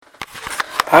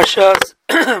Parshas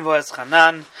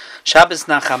V'Eschanan, Shabbos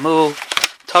Nachamu,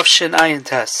 Tovshin Ayin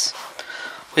Tes.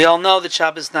 We all know that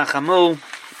Shabbos Nachamu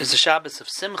is a Shabbos of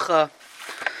Simcha.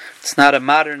 It's not a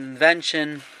modern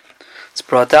invention. It's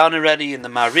brought down already in the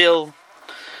Maril.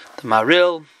 The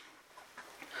Maril,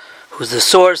 who's the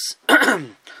source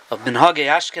of Minhagei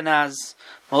Ashkenaz,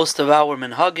 most of our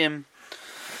Minhagim.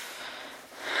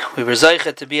 We were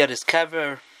zeichet to be at his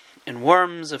kever in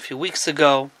Worms a few weeks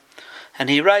ago. And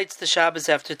he writes the Shabbos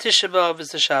after Tisha B'Av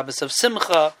is the Shabbos of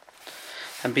Simcha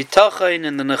and Bitachain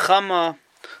in the Nechama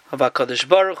of HaKadosh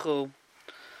Baruch Hu.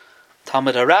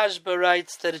 Talmud HaRashba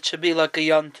writes that it should be like a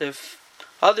Yontif.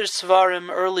 Other Svarim,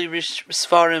 early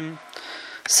Svarim,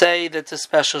 say that it's a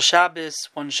special Shabbos.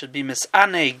 One should be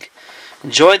misaneg,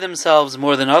 enjoy themselves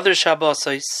more than other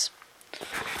Shabbosos.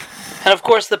 And of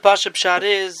course the Pashup Pshat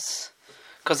is,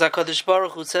 because HaKadosh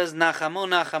Baruch Hu says, Nachamu,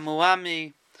 Nachamu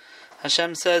Ami.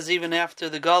 Hashem says, even after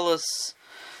the Galus,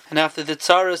 and after the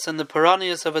Tzaras and the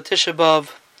Paranias of a Tisha B'Av,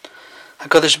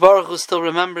 HaKadosh Baruch Hu still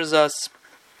remembers us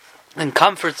and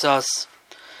comforts us,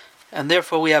 and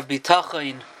therefore we have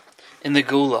Bitachain in the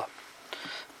Gula.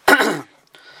 But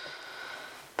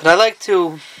I'd like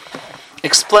to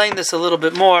explain this a little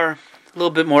bit more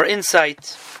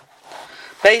insight,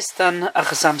 based on a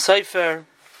Chasam Sofer.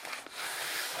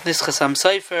 This Chasam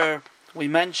Sofer we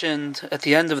mentioned at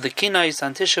the end of the Kinais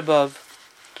on Tisha B'Av.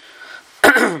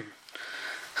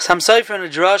 Chasam Sofer in a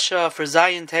drasha for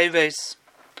Zayin Teves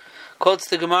quotes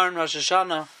the Gemara in Rosh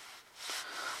Hashanah,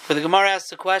 where the Gemara asks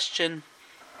a question.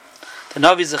 The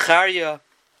Navi Zechariah,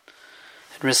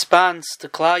 in response to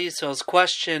Klal Yisrael's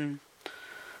question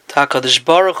to HaKadosh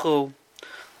Baruch Hu,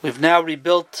 we've now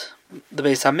rebuilt the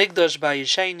Beis HaMikdash by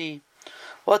Yisheni.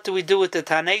 What do we do with the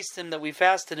Tanaisim that we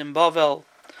fasted in Bavel?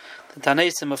 The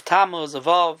Tanaisim of Tammuz, of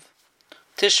Av,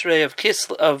 Tishrei, of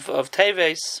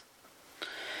Teves.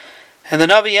 And the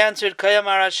Navi answered,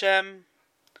 Kayamar Hashem,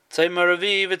 Tzayim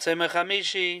Aravi, V'tzayim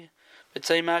Chamishi,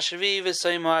 V'tzayim Ashvi,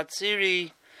 V'tzayim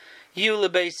Ha'atziri, Yu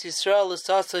Lebeis Yisrael,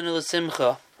 L'sasan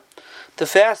L'simcha. The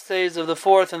fast days of the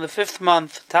 4th and the 5th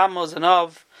month, Tammuz and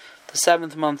Av, the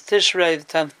 7th month Tishrei, the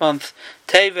 10th month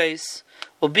Teves,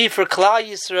 will be for Klal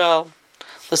Yisrael,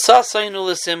 L'sasan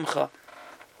L'simcha.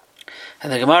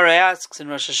 And the Gemara asks in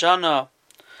Rosh Hashanah,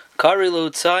 Kari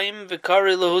L'Hutzayim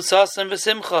v'Kari L'Husasan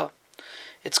v'Simcha.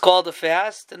 It's called a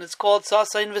fast, and it's called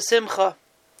Sasain v'Simcha.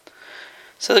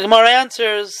 So the Gemara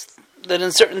answers that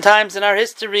in certain times in our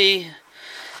history,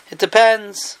 it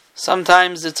depends.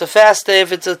 Sometimes it's a fast day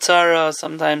if it's a tzara,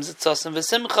 sometimes it's Sasain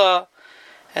v'Simcha,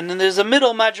 and then there's a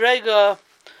middle madrega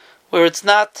where it's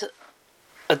not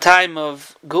a time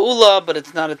of geula, but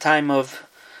it's not a time of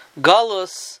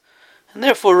galus. And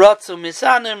therefore, Ratzu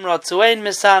Misanim, Ratzu Ein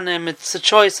Misanim, it's a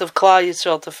choice of Klal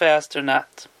Yisrael to fast or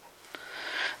not.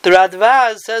 The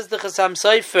Radvaz, says the Chasam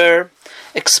Sofer,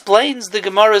 explains the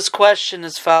Gemara's question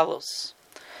as follows.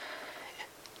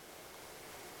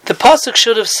 The Pasuk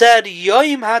should have said,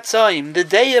 Yoim Hatzayim, the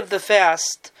day of the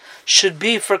fast, should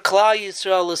be for Klal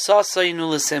Yisrael l'sasayin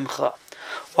u'lesimcha.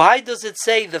 Why does it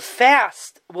say the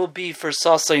fast will be for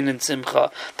sasayin and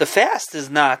simcha? The fast is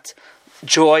not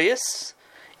joyous.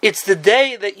 It's the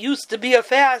day that used to be a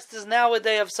fast is now a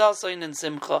day of Sasayin and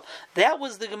Simcha. That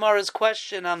was the Gemara's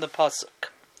question on the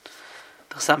Pasuk.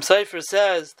 The Chasam Sofer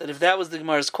says that if that was the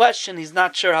Gemara's question, he's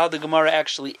not sure how the Gemara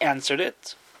actually answered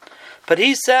it. But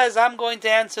he says, I'm going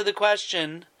to answer the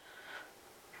question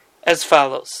as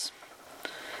follows.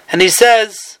 And he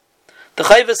says, the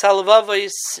Chayvus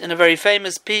Halavavos, in a very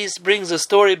famous piece, brings a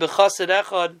story, B'chasid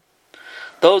Echad.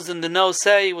 Those in the know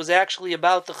say it was actually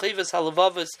about the Chayvus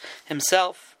Halavavos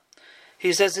himself.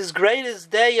 He says his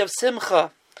greatest day of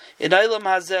Simcha in Olam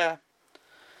Hazeh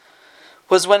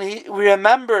was when he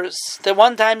remembers that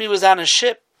one time he was on a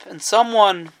ship and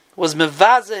someone was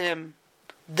mevazeh him,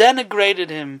 denigrated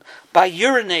him by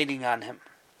urinating on him.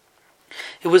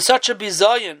 It was such a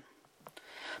bizayon,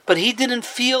 but he didn't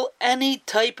feel any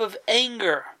type of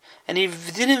anger and he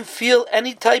didn't feel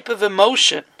any type of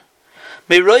emotion.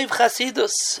 Meroiv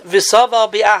chasidus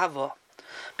v'saval bi'ahava,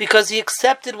 because he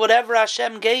accepted whatever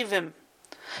Hashem gave him.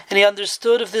 And he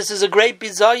understood if this is a great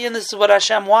bizayon, this is what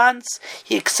Hashem wants,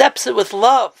 he accepts it with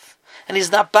love. And he's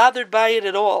not bothered by it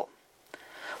at all.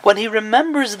 When he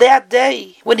remembers that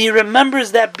day, when he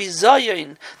remembers that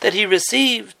bizayon that he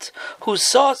received,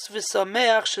 Husos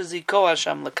v'sameach sheziko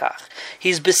Hashem lekach.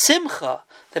 He's besimcha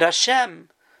that Hashem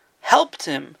helped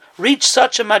him reach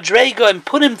such a madrega and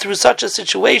put him through such a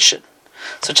situation,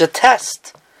 such a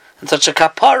test, and such a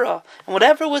kapara, and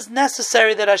whatever was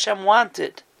necessary that Hashem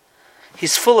wanted.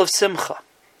 He's full of simcha.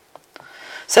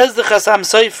 Says the Chasam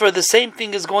Sofer, the same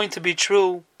thing is going to be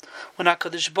true when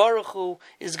HaKadosh Baruch Hu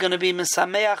is going to be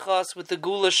Mesameach us with the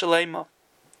Gula Shalema.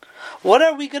 What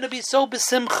are we going to be so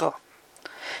besimcha?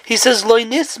 He says, Lo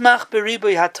nismach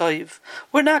beriboy hatoiv.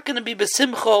 We're not going to be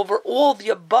besimcha over all the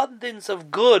abundance of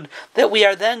good that we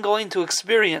are then going to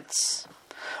experience.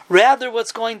 Rather,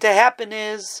 what's going to happen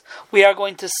is we are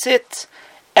going to sit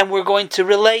and we're going to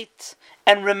relate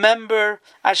and remember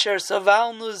Asher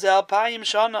Savalnu Zalpayim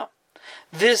Shana.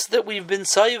 This that we've been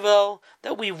soivel,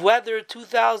 that we've weathered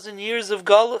 2,000 years of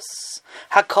galus.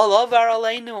 Hakol avar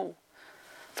aleinu.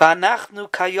 The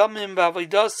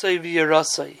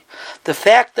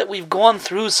fact that we've gone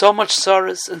through so much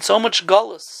sorrows and so much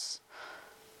galus,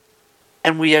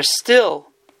 and we are still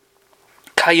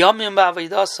kayomim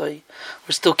b'avodah,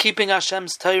 we're still keeping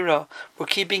Hashem's Torah, we're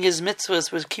keeping His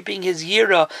mitzvahs, we're keeping His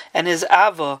yira and His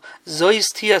ava.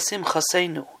 Zois tia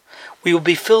simchaseinu. We will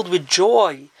be filled with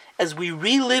joy as we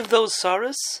relive those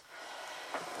sorrows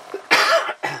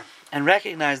and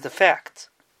recognize the fact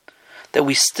that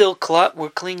we still were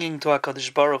clinging to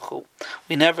HaKadosh Baruch Hu.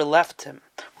 We never left Him.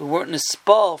 We weren't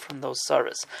nispal from those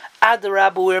sorrows.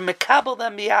 Adarabba, we were mekabel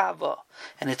them bi'ava.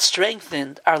 And it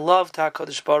strengthened our love to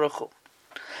HaKadosh Baruch Hu.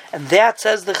 And that,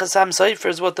 says the Chasam Sofer,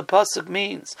 is what the pasuk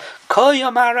means. Kol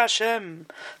yomar Hashem,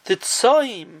 the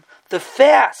tzoim, the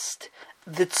fast,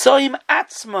 the tzoim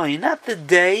atzmai, not the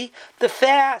day, the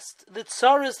fast, the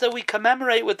tzoros that we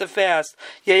commemorate with the fast.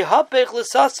 Yehapech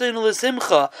l'sasin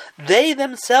l'simcha. They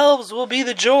themselves will be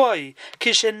the joy.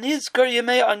 Kishenizkar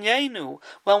yemei anyenu.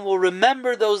 When we'll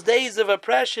remember those days of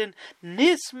oppression,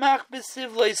 nismach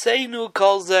b'siv leiseinu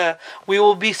kol zeh. We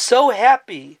will be so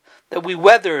happy that we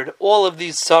weathered all of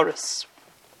these tzoros.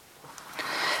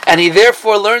 And he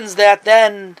therefore learns that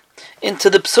then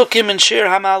into the psukim and Shir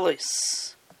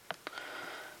Hamalos.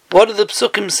 What do the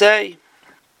psukim say?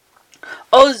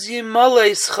 Oz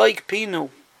yimalei schaik pinu.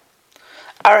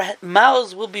 Our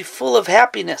mouths will be full of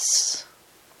happiness.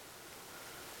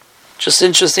 Just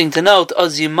interesting to note,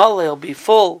 Oz yimalei will be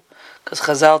full, because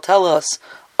Chazal tell us,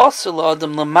 Osel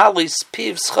adam lamalis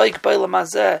piv schaik b'olam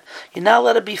hazeh. You're not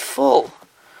allowed to be full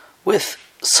with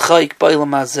schaik b'olam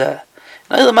hazeh.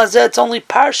 It's only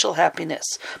partial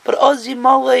happiness. But Oz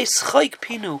yimalei schaik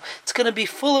pinu. It's going to be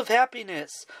full of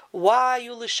happiness. Why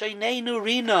ulishaynenu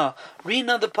rina?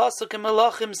 Rina, the pasuk in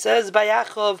Melachim says by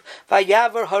Yaakov,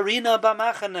 Vayaver harina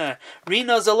b'machane.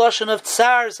 Rina is a lashon of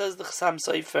tsar, says the Chasam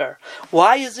Sofer.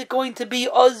 Why is it going to be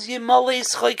Oz yimalei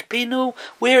schaik pinu?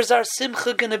 Where's our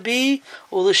simcha going to be?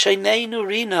 Ulishaynenu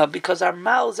rina, because our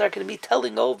mouths are going to be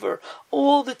telling over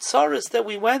all the tsaras that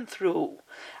we went through.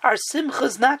 Our simcha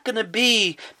is not going to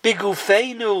be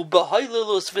bigufeinu,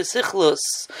 b'hoylelus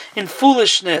v'sichlus, in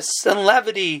foolishness and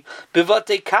levity,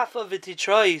 b'vatei kafa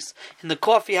v'titrois, in the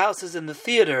coffee houses and the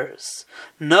theaters.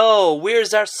 No,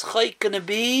 where's our schaik going to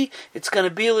be? It's going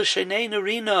to be l'sheneinu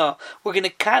rina. We're going to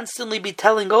constantly be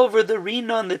telling over the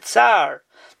rina and the tsar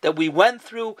that we went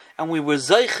through, and we were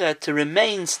zeicha to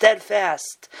remain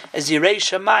steadfast as Yirei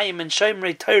Shamayim and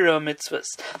Shomrei Torah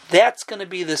mitzvahs. That's going to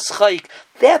be the schaik.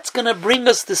 That's going to bring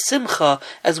us the simcha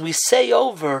as we say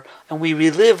over and we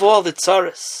relive all the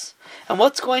tzaras. And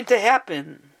what's going to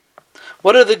happen?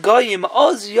 What are the goyim?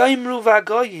 Oz yoimru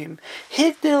v'goyim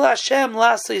higdil Hashem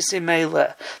l'asei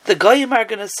simele. The goyim are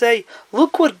going to say,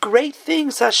 look what great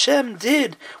things Hashem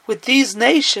did with these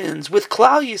nations, with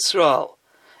Klal Yisrael.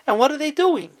 And what are they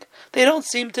doing? They don't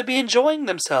seem to be enjoying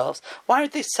themselves. Why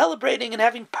aren't they celebrating and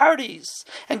having parties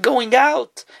and going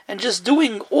out and just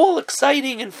doing all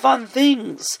exciting and fun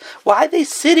things? Why are they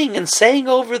sitting and saying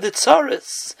over the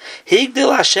tzaras?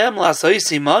 Higdil Hashem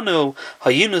l'asoi manu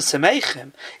hayinu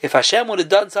semeichem. If Hashem would have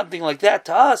done something like that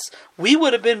to us, we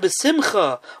would have been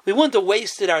besimcha. We wouldn't have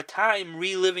wasted our time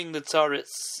reliving the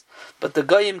tzaras. But the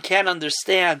Goyim can't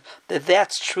understand that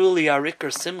that's truly our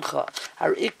Iker Simcha.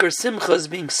 Our Iker Simcha is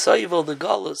being soivel the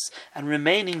Galus and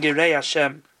remaining Yirei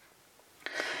Hashem.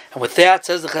 And with that,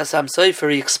 says the Chasam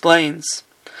Sofer, he explains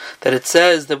that it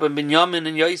says that when Binyamin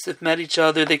and Yosef met each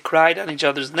other, they cried on each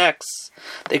other's necks.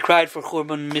 They cried for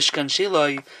Churban Mishkan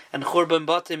Shiloi and Churban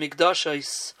Batei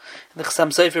Mikdashos. And the Chasam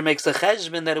Sofer makes a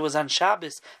cheshbon that it was on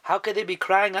Shabbos. How could they be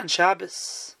crying on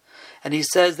Shabbos? And he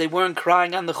says they weren't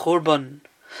crying on the Churban.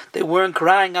 They weren't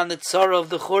crying on the tzara of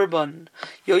the Churban.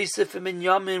 Yosef and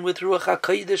Binyamin with Ruach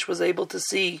HaKodesh was able to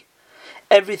see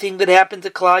everything that happened to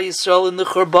Klal Yisrael in the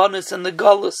Churbanis and the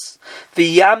Galus.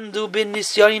 V'yamdu bin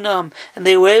nisyoinam. And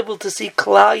they were able to see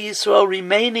Klal Yisrael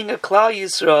remaining a Klal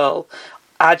Yisrael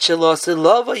And they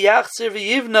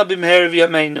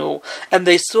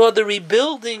saw the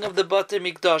rebuilding of the Batei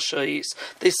Mikdashos.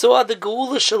 They saw the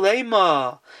Geula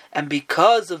Shalema. And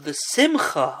because of the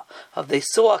Simcha, they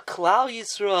saw a Klal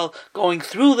Yisrael going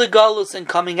through the Galus and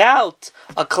coming out,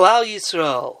 a Klal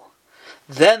Yisrael.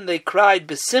 Then they cried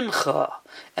B'Simcha.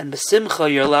 And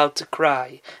B'Simcha you're allowed to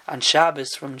cry on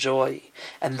Shabbos from joy.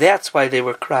 And that's why they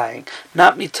were crying.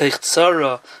 Not Mitoich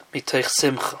Tzara, Mitoich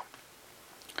Simcha.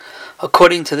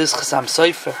 According to this Chassam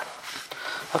Sofer,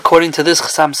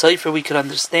 we could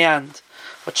understand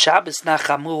what Shabbos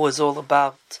Nachamu was all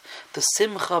about. The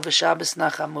Simcha of Shabbos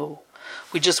Nachamu.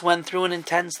 We just went through an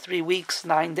intense 3 weeks,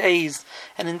 9 days,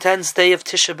 an intense day of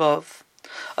Tisha B'Av.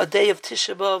 A day of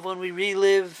Tisha B'Av when we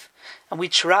relive and we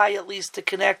try at least to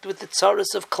connect with the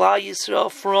tzaras of Klal Yisrael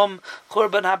from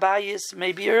Churban Habayis,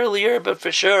 maybe earlier, but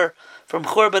for sure from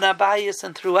Churban Habayis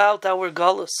and throughout our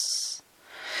Galus.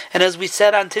 And as we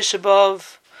said on Tisha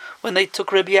B'Av, when they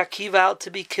took Rabbi Akiva out to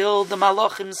be killed, the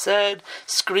Malachim said,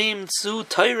 screamed, Zu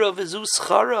Torah v'zu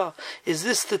Schara. Is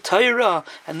this the Torah?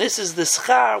 And this is the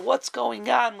Schar. What's going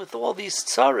on with all these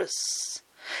tzaras?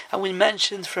 And we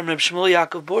mentioned from Reb Shmuel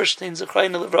Yaakov Borstein,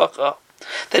 Zechreinu Livracha,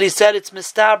 that he said it's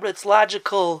mistabra, it's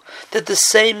logical, that the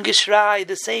same Gishrai,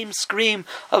 the same scream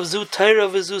of Zu Torah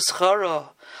v'zu Schara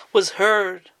was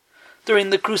heard during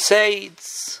the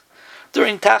Crusades,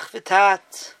 during Tach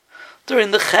V'Tat,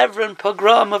 during the Chevron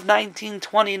pogrom of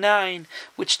 1929,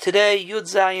 which today, Yud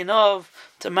Zayin Av,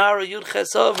 tomorrow Yud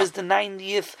Ches Av, is the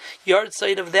 90th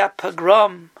yahrzeit of that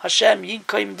pogrom, Hashem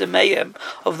Yinkoim Demeim,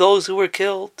 of those who were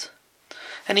killed.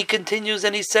 And he continues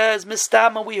and he says,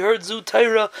 Mistama, we heard Zu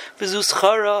Torah v'zu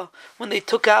Schara when they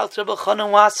took out Rabbi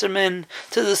Chanan Wasserman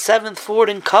to the 7th fort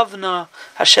in Kovna,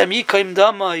 Hashem Yinkoim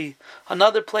Damai.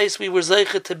 Another place we were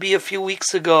zeicha to be a few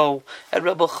weeks ago at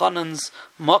Rabbi Chanan's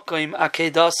Makoim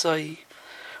Akedasai.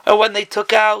 Or when they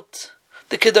took out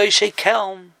the Kedoshei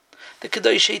Kelm, the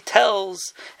Kedoshei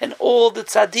Tells, and all the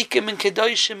tzaddikim and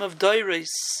kedoshim of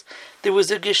Doiris. There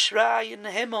was a geshrai in the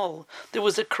Himmel. There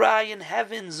was a cry in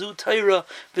heaven, Zu Torah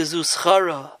v'zu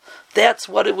Schara. That's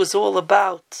what it was all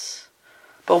about.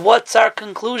 But what's our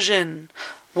conclusion?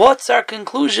 What's our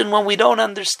conclusion when we don't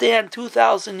understand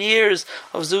 2,000 years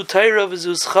of Zu Torah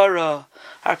v'zu Schara?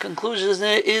 Our conclusion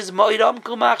is we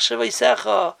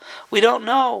don't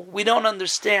know, we don't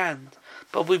understand,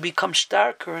 but we become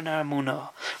starker in our emunah.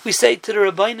 We say to the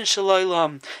Rabbeinu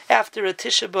Shalom after a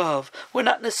Tisha B'Av, we're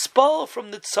not nispal from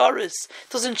the tzaris. It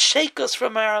doesn't shake us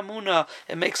from our emunah.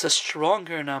 It makes us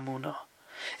stronger in our emunah.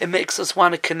 It makes us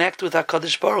want to connect with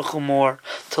HaKadosh Baruch Hu more,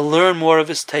 to learn more of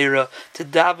His Torah, to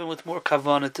daven with more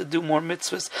kavanah, to do more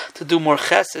mitzvahs, to do more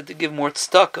chesed, to give more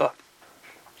tzedakah,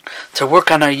 to work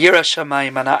on our Yirah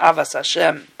Shamayim and our Avas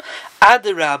Hashem.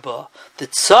 Adarabah, the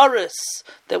tzaris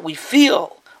that we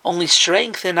feel only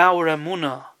strengthen our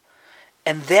emunah.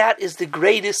 And that is the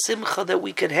greatest simcha that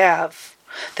we could have.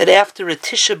 That after a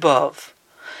Tisha B'Av,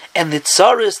 and the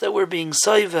tzaris that we're being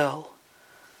soivel,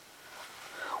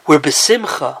 we're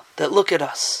besimcha, that look at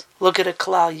us, look at a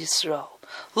Klal Yisrael.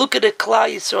 Look at a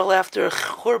Klal Yisrael after a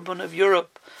Churban of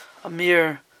Europe a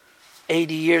mere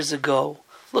 80 years ago.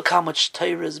 Look how much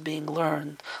Torah is being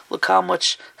learned. Look how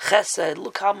much chesed,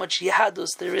 look how much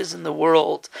yadus there is in the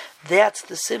world. That's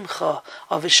the simcha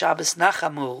of a Shabbos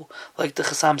Nachamu. Like the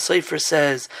Chassam Sofer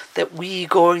says, that we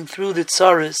going through the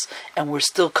tzaris and we're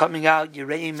still coming out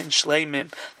Yereim and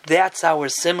Shleimim. That's our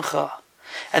simcha.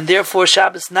 And therefore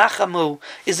Shabbos Nachamu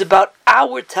is about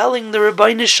our telling the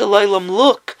Rabbeinu Shalom,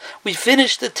 look, we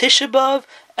finished the Tisha B'Av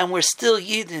and we're still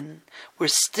Yidden. We're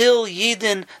still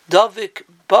Yidden Davik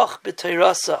Bach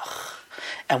B'Teirasach.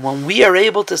 And when we are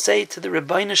able to say to the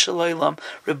Rabbeinu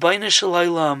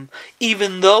Shalom,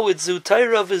 even though it's Zu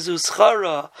Torah v'zu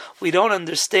Schara, we don't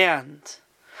understand,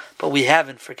 but we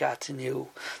haven't forgotten you.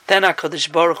 Then HaKadosh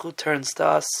Baruch Hu turns to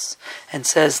us and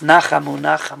says, Nachamu,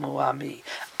 Nachamu Ami.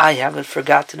 I haven't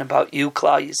forgotten about you,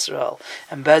 Klal Yisrael.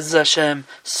 And Bez Hashem,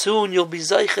 soon you'll be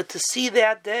zeicha to see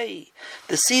that day.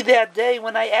 To see that day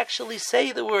when I actually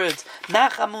say the words,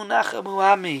 Nachamu, Nachamu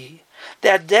Ami.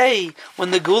 That day when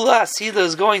the Gula Asida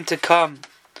is going to come.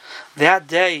 That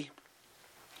day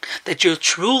that you'll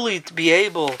truly be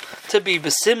able to be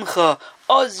besimcha.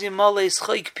 In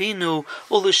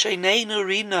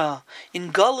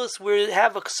Galus, we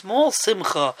have a small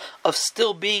simcha of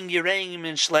still being Yereim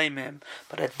and Shleimim.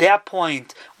 But at that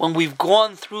point, when we've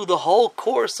gone through the whole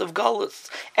course of Galus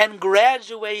and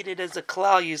graduated as a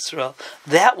Klal Yisrael,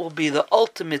 that will be the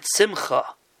ultimate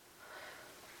simcha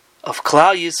of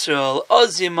Klal Yisrael.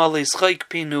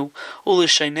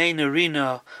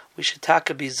 We should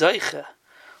taka be zeicha.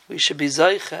 We should be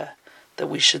zeicha that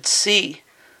we should see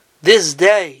this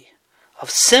day of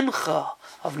simcha,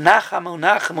 of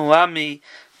nachamu ami,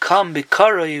 come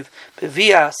b'karoiv,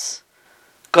 b'vias,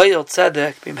 goyel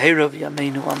tzedek, b'mheirav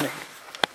yameinu amen.